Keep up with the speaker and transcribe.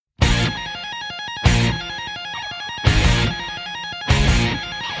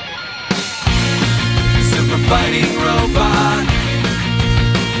fighting robot.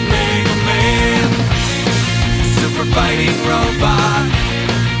 Mega Man. Super fighting robot.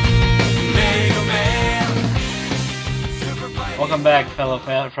 Mega Man. Super fighting Welcome back, fellow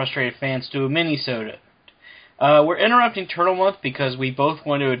frustrated fans, to a mini-soda. We're interrupting Turtle Month because we both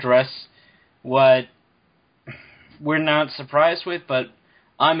want to address what we're not surprised with, but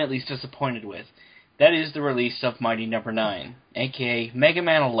I'm at least disappointed with. That is the release of Mighty Number 9, a.k.a. Mega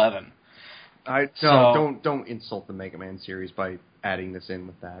Man 11. Don't insult the Mega Man series by adding this in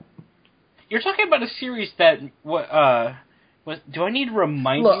with that. You're talking about a series that do I need to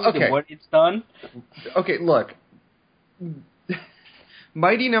remind you of what it's done? Okay, look.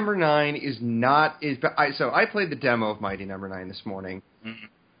 Mighty Number 9 is not... So I played the demo of Mighty Number 9 this morning. Mm-hmm.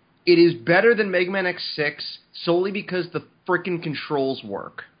 It is better than Mega Man X6 solely because the frickin' controls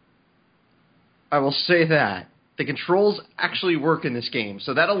work. I will say that. The controls actually work in this game,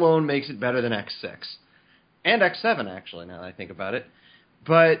 so that alone makes it better than X6. And X7, actually, now that I think about it.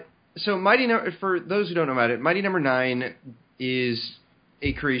 But, so for those who don't know about it, Mighty Number 9 is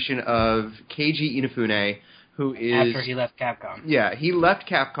a creation of Keiji Inafune, who is... After he left Capcom. Yeah, he left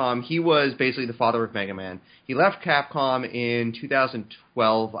Capcom. He was basically the father of Mega Man. He left Capcom in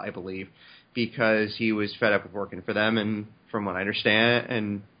 2012, I believe, because he was fed up with working for them, and from what I understand,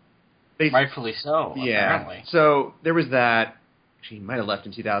 and... Rightfully so, apparently. Yeah, so there was that. Actually, he might have left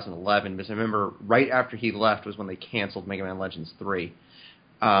in 2011, because I remember right after he left was when they canceled Mega Man Legends 3.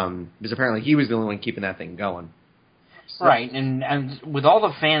 Because apparently he was the only one keeping that thing going. So, right, and with all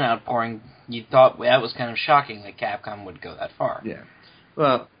the fan outpouring, you thought that was kind of shocking that Capcom would go that far. Yeah.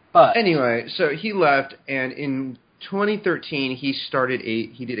 Well, anyway, so he left, and in 2013 he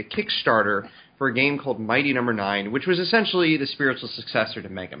did a Kickstarter for a game called Mighty Number 9, which was essentially the spiritual successor to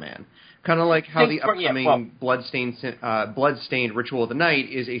Mega Man. Kind of like how the upcoming Bloodstained Ritual of the Night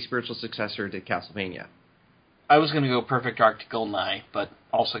is a spiritual successor to Castlevania. I was going to go Perfect Dark to GoldenEye, but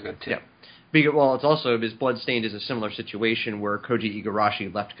also good too. Yeah. Well, it's also, because Bloodstained is a similar situation where Koji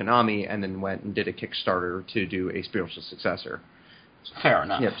Igarashi left Konami and then went and did a Kickstarter to do a spiritual successor. Fair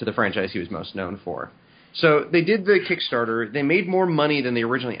enough. Yeah, to the franchise he was most known for. So they did the Kickstarter. They made more money than they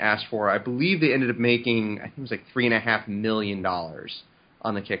originally asked for. I believe they ended up making, I think it was like $3.5 million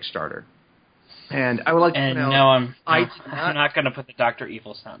on the Kickstarter. And I would like to point out... I'm not going to put the Dr.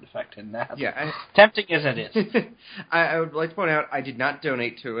 Evil sound effect in that. Yeah. Tempting as it is. I would like to point out I did not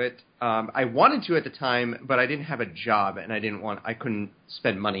donate to it. I wanted to at the time, but I didn't have a job, and I couldn't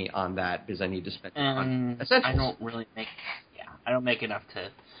spend money on that because I need to spend it on essentials. I don't make enough to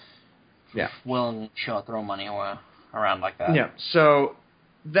willingly throw money around like that. Yeah, so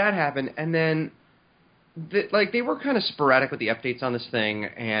that happened, and then they were kind of sporadic with the updates on this thing,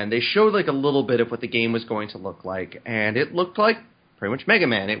 and they showed like a little bit of what the game was going to look like, and it looked like pretty much Mega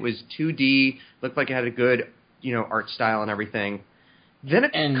Man. It was 2D, looked like it had a good, art style and everything.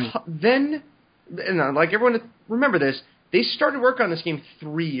 Then like everyone remember this, they started work on this game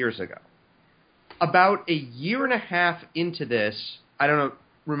 3 years ago. About a year and a half into this, I don't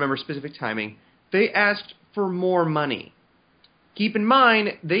remember specific timing, they asked for more money. Keep in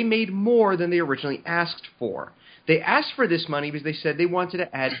mind, they made more than they originally asked for. They asked for this money because they said they wanted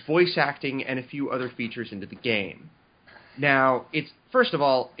to add voice acting and a few other features into the game. Now, first of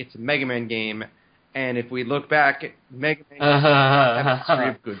all, it's a Mega Man game, and if we look back, Mega Man doesn't have a history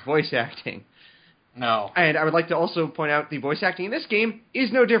of good voice acting. No. And I would like to also point out the voice acting in this game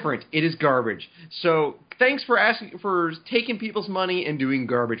is no different. It is garbage. So thanks for taking people's money and doing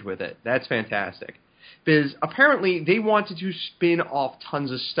garbage with it. That's fantastic. Because apparently they wanted to spin off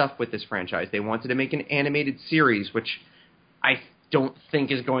tons of stuff with this franchise. They wanted to make an animated series, which I don't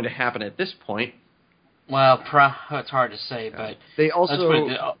think is going to happen at this point. Well, it's hard to say, but... They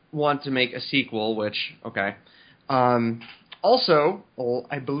also want to make a sequel, which, okay. Also,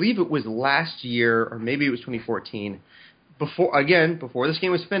 I believe it was last year, or maybe it was 2014, before this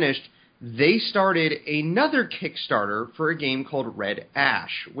game was finished, they started another Kickstarter for a game called Red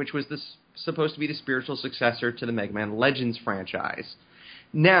Ash, which was supposed to be the spiritual successor to the Mega Man Legends franchise.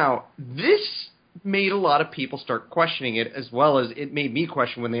 Now, this made a lot of people start questioning it, as well as it made me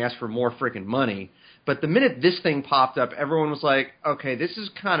question when they asked for more freaking money. But the minute this thing popped up, everyone was like, okay, this is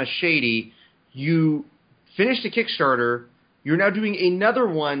kind of shady. You finished a Kickstarter, you're now doing another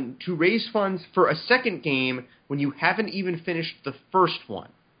one to raise funds for a second game when you haven't even finished the first one.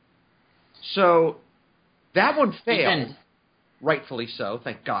 So, that one failed. Rightfully so,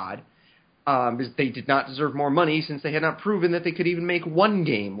 thank God. Because they did not deserve more money since they had not proven that they could even make one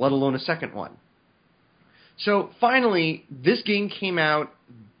game, let alone a second one. So, finally, this game came out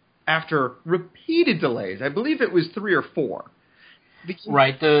after repeated delays. I believe it was 3 or 4.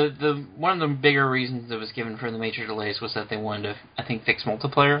 Right. The one of the bigger reasons that was given for the major delays was that they wanted to, I think, fix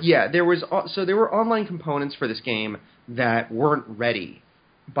multiplayer. Yeah, there were online components for this game that weren't ready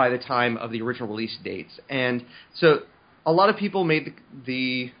by the time of the original release dates, and so a lot of people posed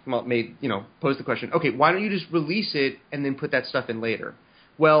the question, okay, why don't you just release it and then put that stuff in later?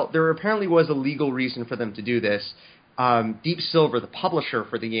 Well, there apparently was a legal reason for them to do this. Deep Silver, the publisher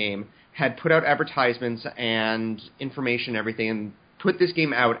for the game, had put out advertisements and information and everything, and put this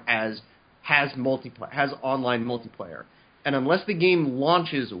game out as has online multiplayer. And unless the game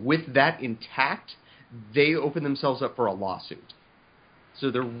launches with that intact, they open themselves up for a lawsuit. So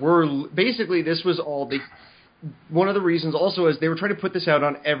this was all one of the reasons also is they were trying to put this out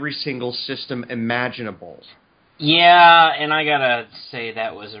on every single system imaginable. Yeah, and I gotta say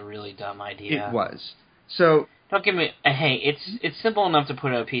that was a really dumb idea. It was. So don't give me. Hey, it's simple enough to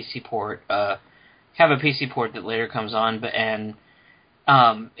put a PC port. Have a PC port that later comes on,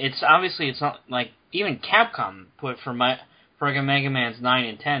 it's not like even Capcom put for Mega Man's 9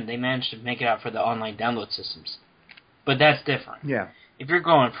 and 10. They managed to make it out for the online download systems, but that's different. Yeah. If you're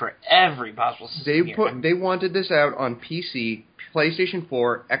going for every possible system they wanted this out on PC, PlayStation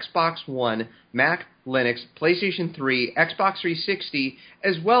 4, Xbox One, Mac, Linux, PlayStation 3, Xbox 360,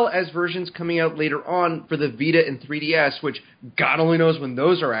 as well as versions coming out later on for the Vita and 3DS, which God only knows when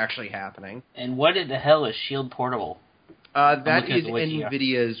those are actually happening. And what the hell is Shield Portable? That is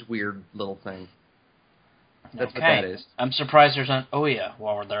NVIDIA's weird little thing. That's what that is. I'm surprised there's not Ouya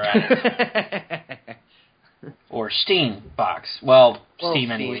while they're at it. Or Steam box. Well, Steam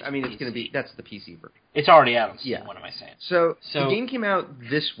anyway. I mean, it's going to be... That's the PC version. It's already out on Steam, yeah. What am I saying? So the game came out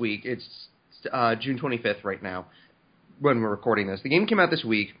this week. It's June 25th right now when we're recording this. The game came out this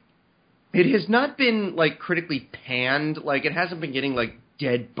week. It has not been, critically panned. It hasn't been getting,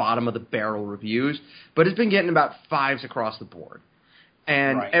 dead bottom-of-the-barrel reviews, but it's been getting about 5s across the board.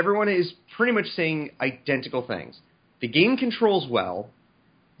 And everyone is pretty much saying identical things. The game controls well.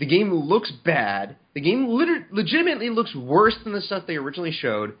 The game looks bad. The game legitimately looks worse than the stuff they originally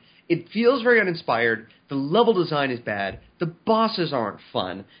showed. It feels very uninspired. The level design is bad. The bosses aren't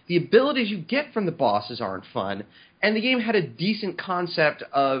fun. The abilities you get from the bosses aren't fun. And the game had a decent concept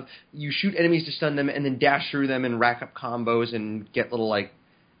of you shoot enemies to stun them and then dash through them and rack up combos and get little,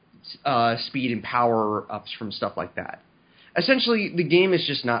 speed and power ups from stuff like that. Essentially, the game is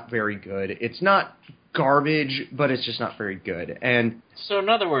just not very good. It's not garbage, but it's just not very good. And so, in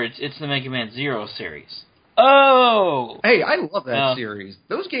other words, it's the Mega Man Zero series. Oh! Hey, I love that series.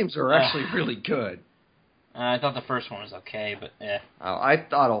 Those games are actually really good. I thought the first one was okay, but Oh, I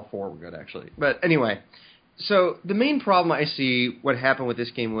thought all 4 were good, actually. But anyway, so the main problem I see what happened with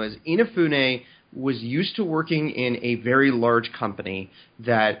this game was Inafune was used to working in a very large company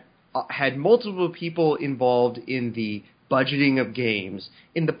that had multiple people involved in the budgeting of games,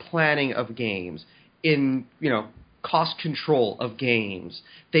 in the planning of games, in, cost control of games.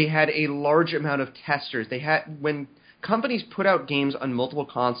 They had a large amount of testers. When companies put out games on multiple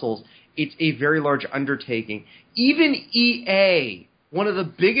consoles, it's a very large undertaking. Even EA, one of the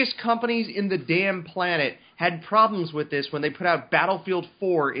biggest companies in the damn planet, had problems with this when they put out Battlefield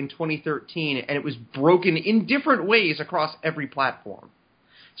 4 in 2013, and it was broken in different ways across every platform.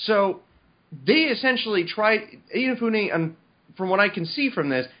 So they essentially tried... Inafune, from what I can see from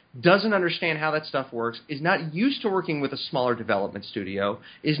this, doesn't understand how that stuff works, is not used to working with a smaller development studio,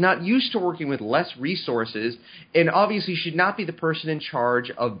 is not used to working with less resources, and obviously should not be the person in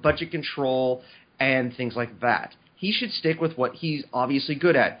charge of budget control and things like that. He should stick with what he's obviously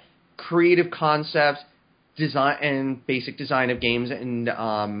good at: creative concepts, design, and basic design of games. And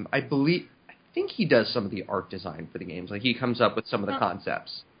I think he does some of the art design for the games. He comes up with some of the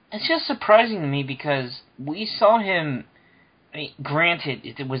concepts. It's just surprising to me because we saw him. I mean, granted,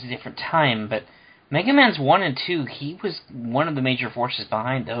 it was a different time, but Mega Man's 1 and 2, he was one of the major forces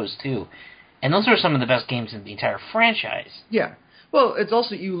behind those, too. And those are some of the best games in the entire franchise. Yeah. Well, it's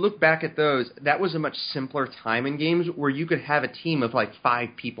also, you look back at those, that was a much simpler time in games where you could have a team of 5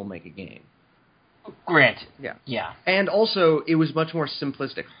 people make a game. Granted. Yeah. And also, it was much more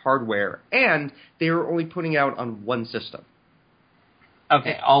simplistic hardware, and they were only putting out on one system.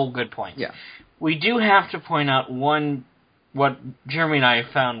 Okay, all good points. Yeah. We do have to point out what Jeremy and I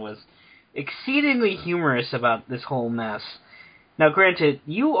found was exceedingly humorous about this whole mess. Now, granted,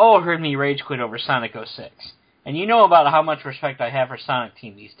 you all heard me rage quit over Sonic 06, and you know about how much respect I have for Sonic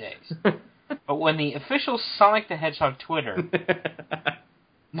Team these days. But when the official Sonic the Hedgehog Twitter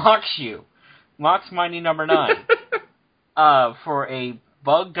mocks Mighty Number 9 for a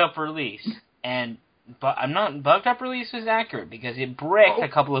bugged-up release, but I'm not bugged-up release is accurate because it bricked a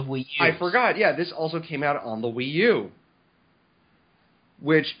couple of Wii U's. I forgot, yeah, this also came out on the Wii U.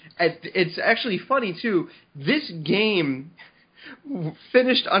 which it's actually funny too. This game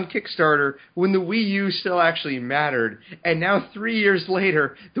finished on Kickstarter when the Wii U still actually mattered, and now 3 years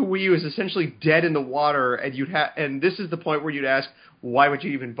later, the Wii U is essentially dead in the water, and this is the point where you'd ask, why would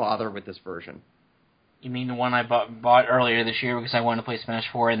you even bother with this version? You mean the one I bought earlier this year because I wanted to play Smash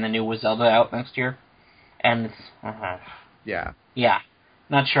 4 and the new Zelda out next year? And it's... Yeah. Yeah.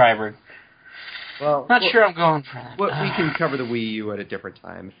 Not sure, Iberg. Well, sure I'm going for that. We can cover the Wii U at a different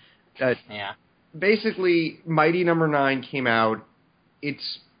time. Yeah. Basically, Mighty Number 9 came out.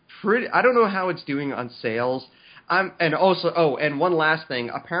 It's pretty... I don't know how it's doing on sales. And one last thing.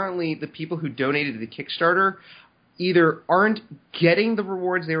 Apparently, the people who donated to the Kickstarter either aren't getting the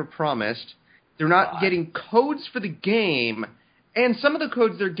rewards they were promised, they're not getting codes for the game, and some of the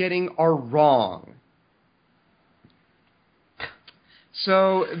codes they're getting are wrong.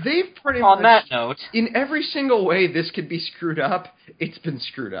 So they've pretty much... On that note... In every single way this could be screwed up, it's been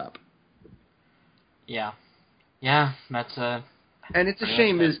screwed up. Yeah. Yeah, that's And it's a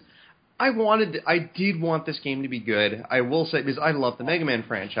shame, is I did want this game to be good. I will say, because I love the Mega Man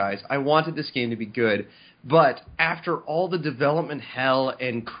franchise, I wanted this game to be good. But after all the development hell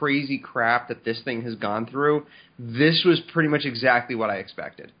and crazy crap that this thing has gone through, this was pretty much exactly what I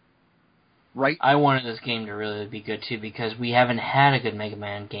expected. Right? I wanted this game to really be good, too, because we haven't had a good Mega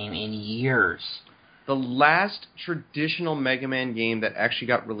Man game in years. The last traditional Mega Man game that actually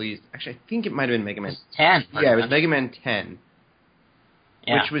got released... Actually, I think it might have been Mega Man... 10. Yeah, it was Mega Man 10.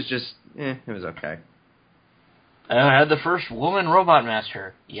 Yeah. Which was just... it was okay. I had the first woman robot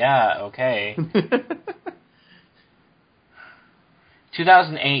master. Yeah, okay.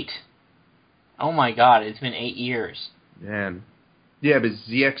 2008. Oh my god, it's been 8 years. Man. Yeah, but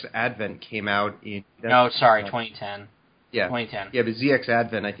ZX Advent came out in... No, sorry, 2010. Yeah. 2010. Yeah, but ZX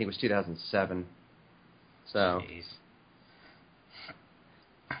Advent, I think, was 2007. So... Jeez.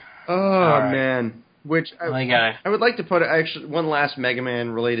 Oh, right. Man. Which, I would like to put, actually, one last Mega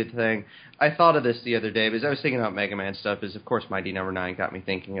Man-related thing. I thought of this the other day, because I was thinking about Mega Man stuff, because, of course, Mighty Number 9 got me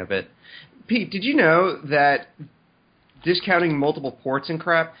thinking of it. Pete, did you know that, discounting multiple ports and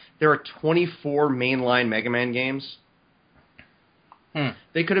crap, there are 24 mainline Mega Man games?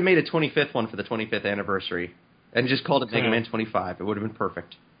 They could have made a 25th one for the 25th anniversary, and just called it Mega Man 25. It would have been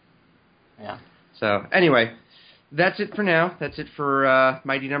perfect. Yeah. So, anyway, that's it for now. That's it for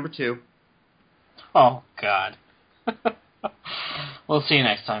Mighty Number 2. Oh, God. We'll see you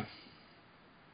next time.